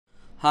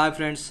Hi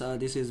friends,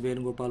 this is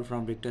Venugopal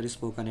from Victory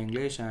Spoken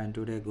English, and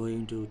today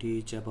going to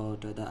teach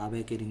about the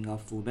awakening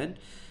of women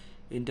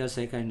inter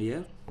second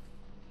year.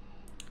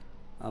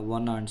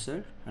 One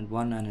answer and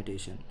one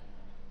annotation.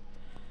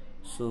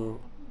 So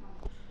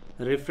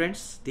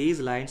reference: these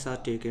lines are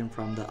taken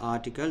from the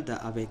article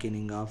 "The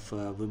Awakening of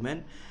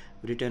Women,"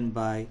 written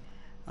by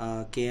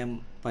K.M.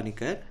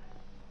 Panikkar.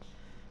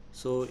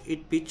 So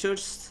it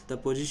pictures the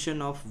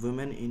position of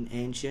women in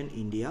ancient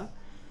India.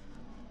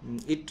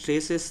 It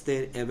traces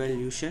their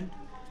evolution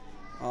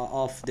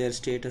of their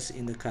status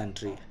in the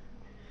country.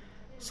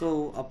 So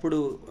అప్పుడు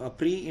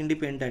pre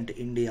independent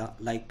India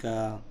like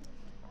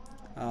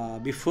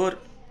before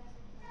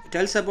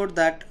tells about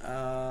that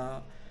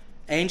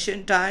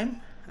ancient time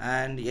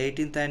and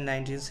 18th and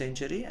 19th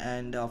century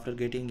and after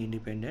getting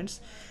independence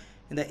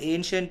in the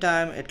ancient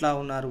time ఎట్లా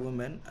ఉన్నారు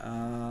women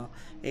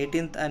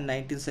 18th and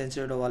 19th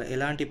century వాళ్ళు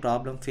ఎలాంటి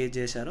problem face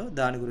చేశారో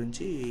దాని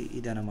గురించి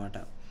ఇది అనమాట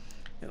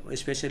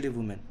especially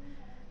women.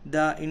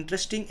 The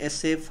interesting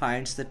essay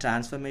finds the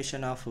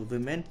transformation of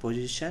women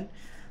position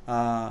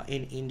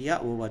in India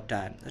over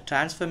time. The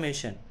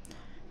transformation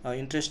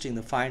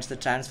interesting finds the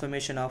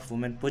transformation of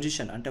women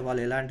position అంటే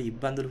వాళ్ళు ఎలాంటి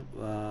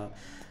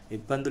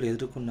ఇబ్బందులు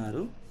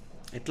ఎదుర్కొన్నారు,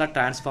 ఎట్లా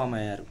ట్రాన్స్ఫార్మ్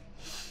అయ్యారు,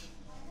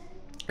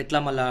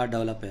 ఎట్లా మళ్ళా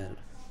డెవలప్ అయ్యారు.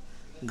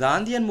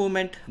 Gandhian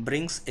moment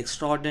brings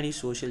extraordinary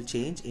social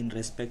change in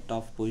respect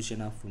of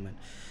position of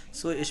women.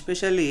 So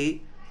especially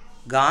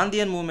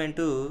Gandhian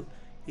movement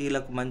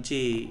వీళ్ళకు మంచి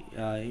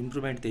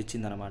improvement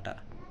తెచ్చిందనమాట.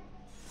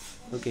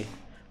 Okay,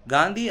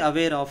 Gandhi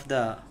aware of the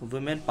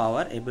women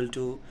power able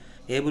to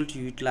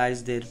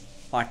utilise there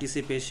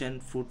participation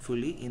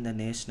ఫ్రూట్ఫుల్లీ in the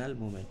national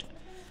movement.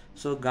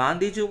 So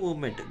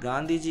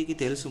గాంధీజీకి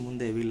తెలుసు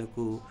ముందే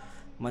వీళ్ళకు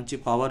మంచి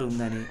power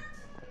ఉందని,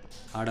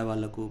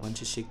 ఆడవాళ్ళకు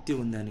మంచి శక్తి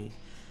ఉందని.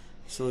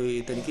 సో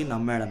ఇతనికి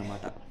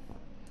నమ్మాడనమాట.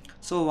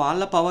 సో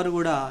వాళ్ళ పవర్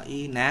కూడా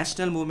ఈ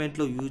నేషనల్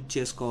మూమెంట్లో యూజ్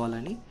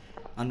చేసుకోవాలని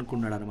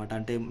అనుకున్నాడు అనమాట.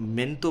 అంటే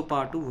మెన్తో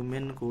పాటు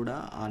ఉమెన్ కూడా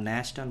ఆ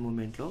నేషనల్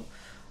మూమెంట్లో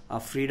ఆ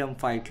ఫ్రీడమ్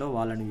ఫైట్లో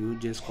వాళ్ళని యూజ్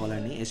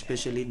చేసుకోవాలని,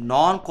 ఎస్పెషల్లీ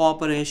నాన్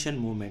కోఆపరేషన్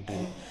మూమెంట్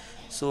అది.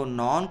 సో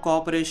నాన్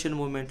కోఆపరేషన్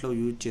మూమెంట్లో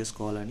యూజ్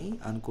చేసుకోవాలని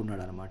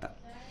అనుకున్నాడు అనమాట.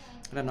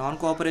 అంటే నాన్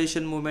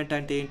కోఆపరేషన్ మూమెంట్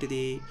అంటే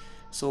ఏంటిది?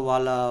 సో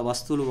వాళ్ళ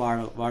వస్తువులు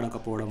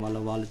వాడకపోవడం వల్ల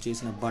వాళ్ళు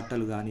చేసిన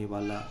బట్టలు కానీ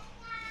వాళ్ళ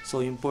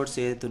ఇంపోర్ట్స్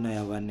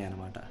ఏదైతున్నాయో అవన్నీ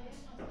అనమాట.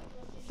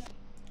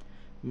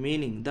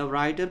 Meaning: the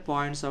writer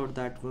points out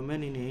that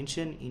women in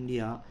ancient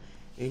India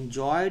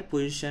enjoyed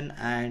position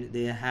and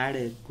they had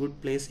a good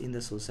place in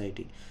the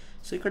society.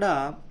 So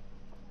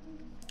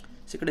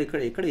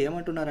ఇక్కడ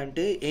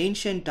ఏమంటున్నారంటే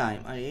ఏన్షియన్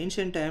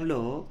టైంలో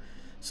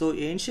సో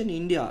ఏన్షియన్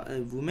ఇండియా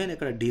ఉమెన్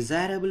ఇక్కడ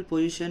desirable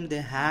position,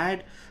 they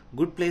had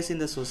good place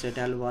in the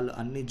society. వాళ్ళు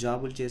అన్ని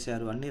జాబులు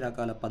చేశారు, అన్ని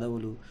రకాల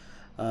పదవులు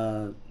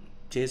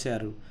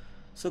చేశారు.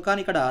 సో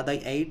కానీ ఇక్కడ the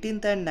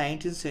 18th and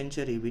 19th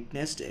century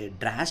witnessed a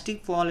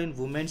drastic fall in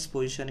women's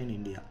position in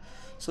India.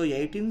 So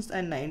 18th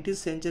and 19th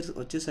century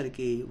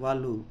వచ్చేసరికి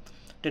వాళ్ళు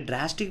అంటే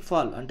డ్రాస్టిక్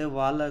ఫాల్, అంటే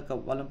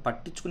వాళ్ళని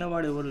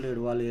పట్టించుకునేవాడు ఎవరు లేడు.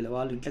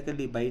 వాళ్ళు ఇంట్లోకి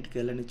వెళ్ళి బయటికి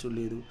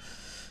వెళ్ళనిచ్చలేదు.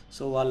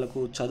 సో వాళ్ళకు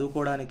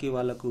చదువుకోవడానికి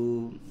వాళ్ళకు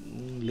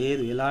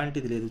లేదు,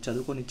 ఎలాంటిది లేదు,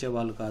 చదువుకొనిచ్చే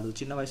వాళ్ళు కాదు,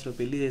 చిన్న వయసులో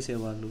పెళ్లి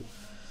చేసేవాళ్ళు.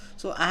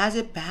 So as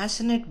a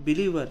passionate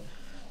believer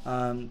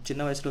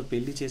చిన్న వయసులో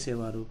పెళ్లి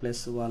చేసేవారు,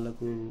 ప్లస్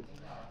వాళ్ళకు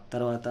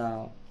తర్వాత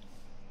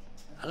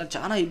అలా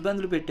చాలా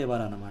ఇబ్బందులు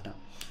పెట్టేవారు అన్నమాట.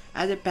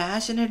 As a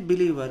passionate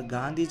believer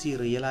Gandhiji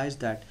realise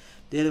that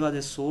there was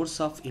a source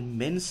of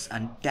immense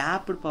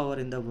untapped power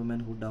in the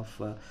womanhood of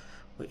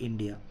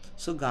India.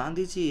 So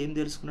Gandhiji ఏం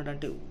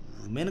తెలుసుకున్నాడంటే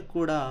ఉమెన్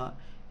కూడా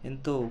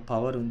ఎంతో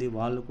పవర్ ఉంది,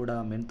 వాళ్ళు కూడా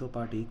మెన్తో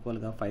పాటు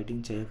ఈక్వల్గా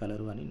ఫైటింగ్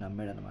చేయగలరు అని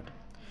నమ్మాడు అనమాట.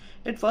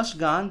 At first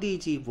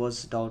Gandhiji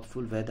was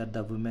doubtful whether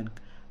the women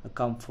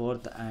come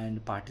fourth and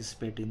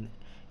participate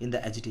in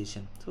the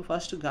agitation. So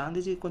first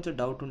Gandhiji కొంచెం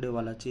డౌట్ ఉండే,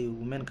 వాళ్ళు వచ్చి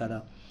ఉమెన్ కదా,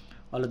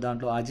 వాళ్ళు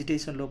దాంట్లో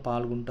అజిటేషన్లో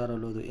పాల్గొంటారో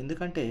లేదు.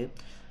 ఎందుకంటే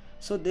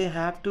so they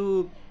have to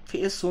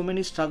face so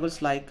many struggles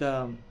like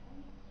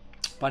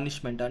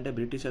punishment, అంటే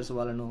బ్రిటిషర్స్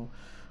వాళ్ళను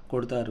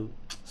కొడతారు.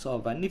 సో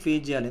అవన్నీ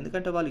ఫేస్ చేయాలి,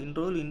 ఎందుకంటే వాళ్ళు ఇన్ని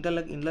రోజులు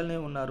ఇంట్లోనే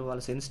ఉన్నారు,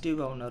 వాళ్ళు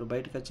సెన్సిటివ్గా ఉన్నారు,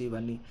 బయటకు వచ్చి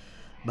ఇవన్నీ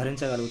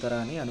భరించగలుగుతారా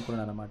అని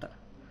అనుకున్నాను అనమాట.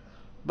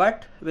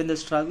 But when the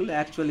struggle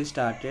actually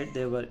started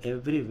they were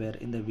everywhere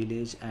in the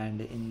village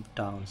and in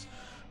towns.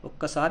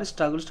 ఒక్కసారి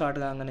స్ట్రగుల్ స్టార్ట్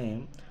కాగానే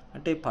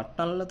అంటే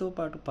పట్టణాలతో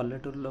పాటు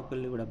పల్లెటూరులోకి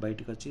వెళ్ళి కూడా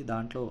బయటకు వచ్చి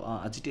దాంట్లో ఆ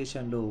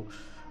అజిటేషన్లో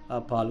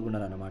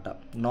పాల్గొన్నారనమాట.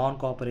 నాన్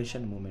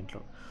కోఆపరేషన్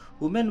మూమెంట్లో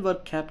women were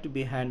kept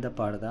behind the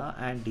purdah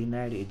and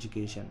denied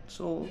education.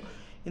 So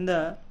in the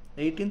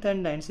 18th and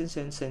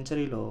 19th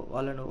centuryలో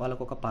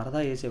వాళ్ళకు ఒక పరదా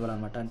వేసేవారు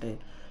అనమాట. అంటే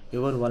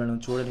ఎవరు వాళ్ళను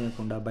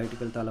చూడలేకుండా బయటికి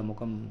వెళ్తే వాళ్ళ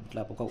ముఖం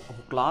ఇట్లా ఒక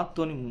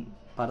క్లాత్తోని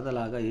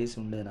పరదలాగా వేసి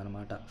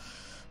ఉండేదన్నమాట.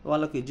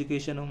 వాళ్ళకు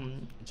ఎడ్యుకేషను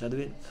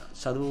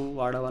చదువు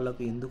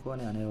వాడవాళ్ళకు ఎందుకు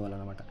అని అనేవాళ్ళు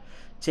అనమాట.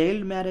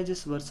 Child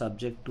marriages were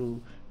subject to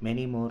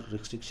many more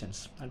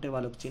restrictions. అంటే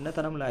వాళ్ళకు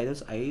చిన్నతనంలో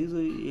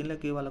 5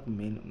 ఏళ్ళకి వాళ్ళకు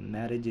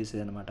marriage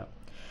చేసేదనమాట.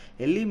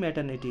 Early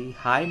maternity,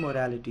 high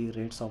morality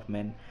rates of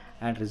men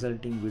and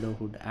resulting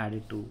విడోహుడ్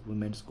added to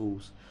women's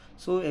ఊస్.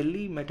 So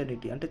early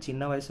maternity అంటే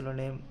చిన్న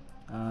వయసులోనే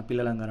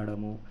పిల్లలను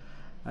కనడము,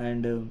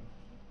 అండ్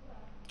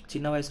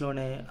చిన్న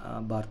వయసులోనే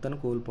భర్తను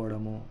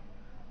కోల్పోవడము,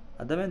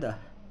 అర్థమైందా?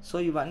 సో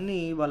ఇవన్నీ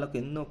వాళ్ళకు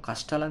ఎన్నో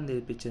కష్టాలను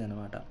తెప్పించేది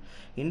అనమాట.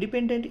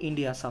 Independent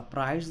India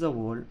surprise the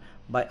world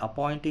by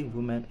appointing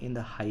women in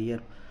the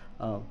higher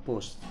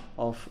post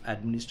of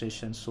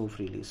administration so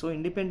freely. So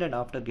independent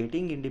after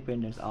getting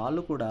independence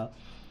వాళ్ళు కూడా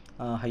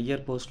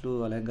హయ్యర్ పోస్టులు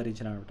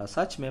అలంకరించిన అనమాట.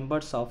 సచ్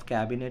మెంబర్స్ ఆఫ్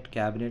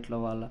క్యాబినెట్లో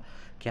వాళ్ళ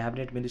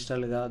క్యాబినెట్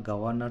మినిస్టర్లుగా,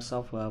 గవర్నర్స్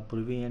ఆఫ్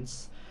ప్రొవియన్స్,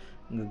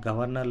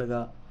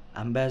 గవర్నర్లుగా,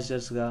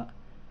 అంబాసిడర్స్గా,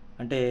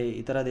 అంటే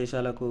ఇతర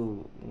దేశాలకు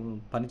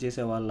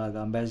పనిచేసే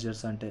వాళ్ళలాగా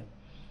అంబాసిడర్స్ అంటే,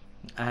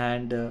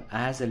 and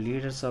as the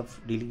leaders of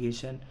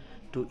delegation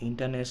to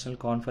international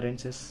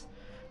conferences.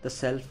 The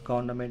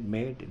self-government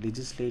made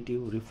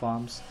legislative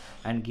reforms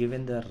and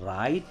given the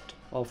right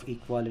of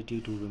equality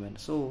to women.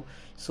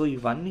 So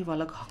ఇవన్నీ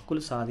వాళ్ళకు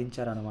హక్కులు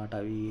సాధించారనమాట.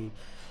 అవి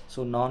సో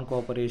నాన్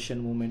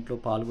కోఆపరేషన్ మూమెంట్లో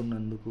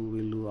పాల్గొన్నందుకు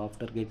వీళ్ళు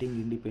ఆఫ్టర్ గెటింగ్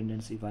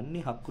ఇండిపెండెన్స్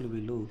ఇవన్నీ హక్కులు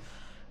వీళ్ళు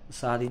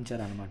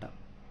సాధించారనమాట.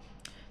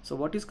 So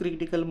what is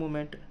critical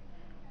moment?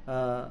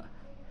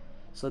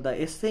 So the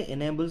essay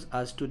enables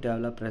us to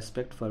develop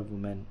respect for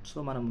women. So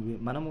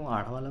మనము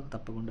ఆడవాళ్ళకు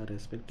తప్పకుండా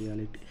రెస్పెక్ట్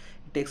ఇవ్వాలి.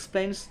 It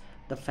explains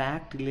the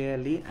fact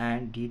clearly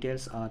and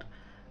details are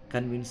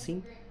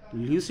convincing.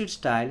 Lucid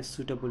style,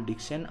 suitable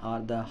diction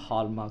are the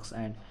hall marks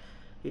and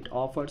it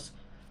offers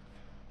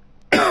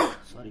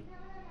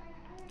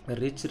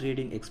rich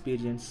reading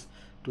experience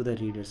to the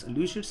readers.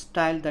 Lucid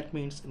style that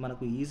means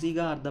మనకు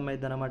ఈజీగా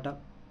అర్థమైంది అనమాట.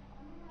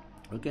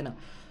 ఓకేనా?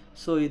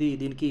 So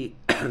దీనికి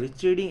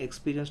rich reading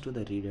experience to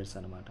the readers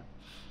అనమాట.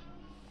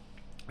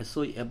 So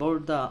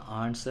about the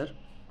answer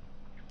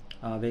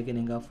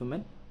awakening of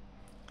women,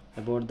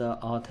 about the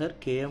author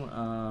K.M.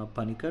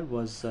 Panikkar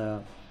was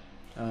a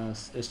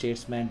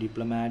statesman,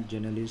 diplomat,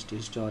 journalist,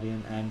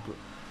 historian and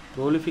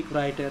prolific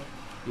writer.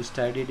 He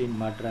studied in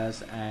Madras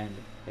and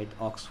at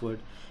Oxford.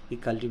 He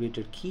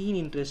cultivated keen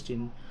interest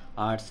in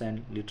arts and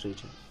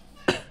literature.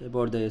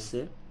 About the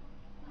essay,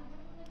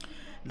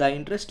 the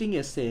interesting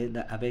essay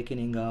The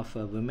Awakening of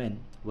Women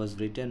was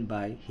written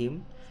by him.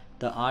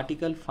 The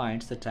article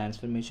finds the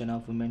transformation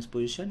of women's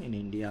position in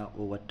India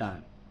over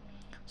time.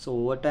 So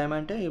over time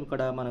అంటే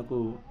ఇక్కడ మనకు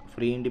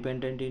free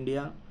independent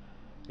India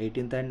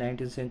 18th and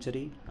 19th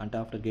century అంటే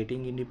after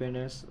getting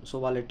independence, so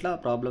వాళ్ళు ఎట్లా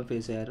problem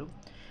face అయ్యారు,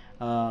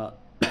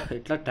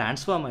 ఎట్లా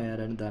transform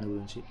అయ్యారని దాని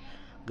గురించి.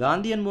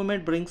 Gandhian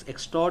moment brings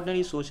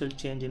extraordinary social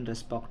change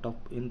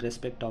in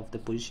respect of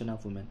the position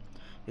of women.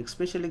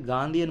 Especially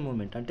Gandhian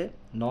moment అంటే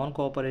నాన్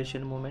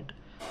కోఆపరేషన్ మూమెంట్,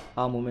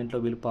 ఆ మూమెంట్లో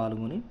వీళ్ళు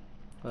పాల్గొని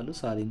వాళ్ళు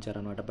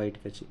సాధించారనమాట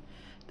బయటకు వచ్చి.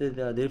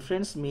 The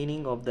difference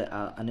meaning of the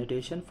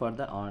annotation for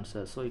the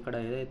answer. So ఇక్కడ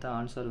ఏదైతే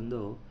ఆన్సర్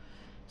ఉందో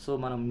సో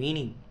మనం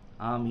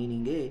ఆ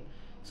మీనింగే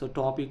సో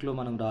టాపిక్లో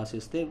మనం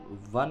రాసేస్తే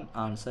వన్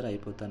ఆన్సర్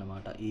అయిపోతుంది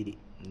అనమాట.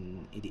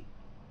 ఇది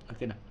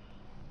ఓకేనా?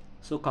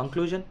 So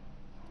conclusion,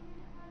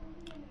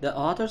 the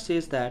author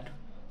says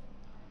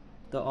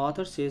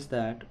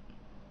that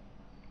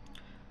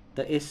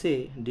the essay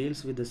deals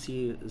with the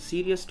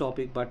serious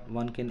topic, but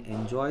one can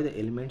enjoy the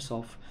elements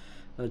of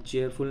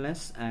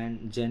cheerfulness and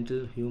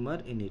gentle humor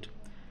in it.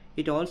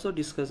 It also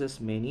discusses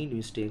many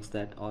mistakes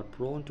that are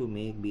prone to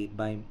make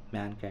by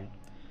mankind.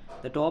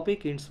 The topic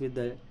ends with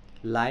the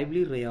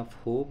lively ray of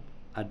hope,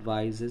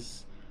 advises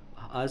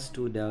us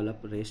to develop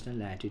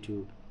rational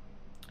attitude.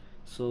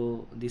 So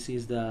this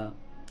is the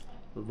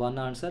one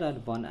answer and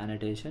one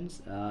annotations.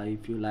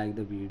 If you like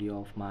the video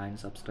of mine,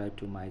 subscribe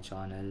to my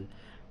channel,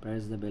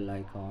 press the bell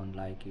icon,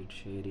 like it,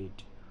 share it.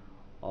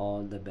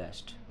 All the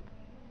best.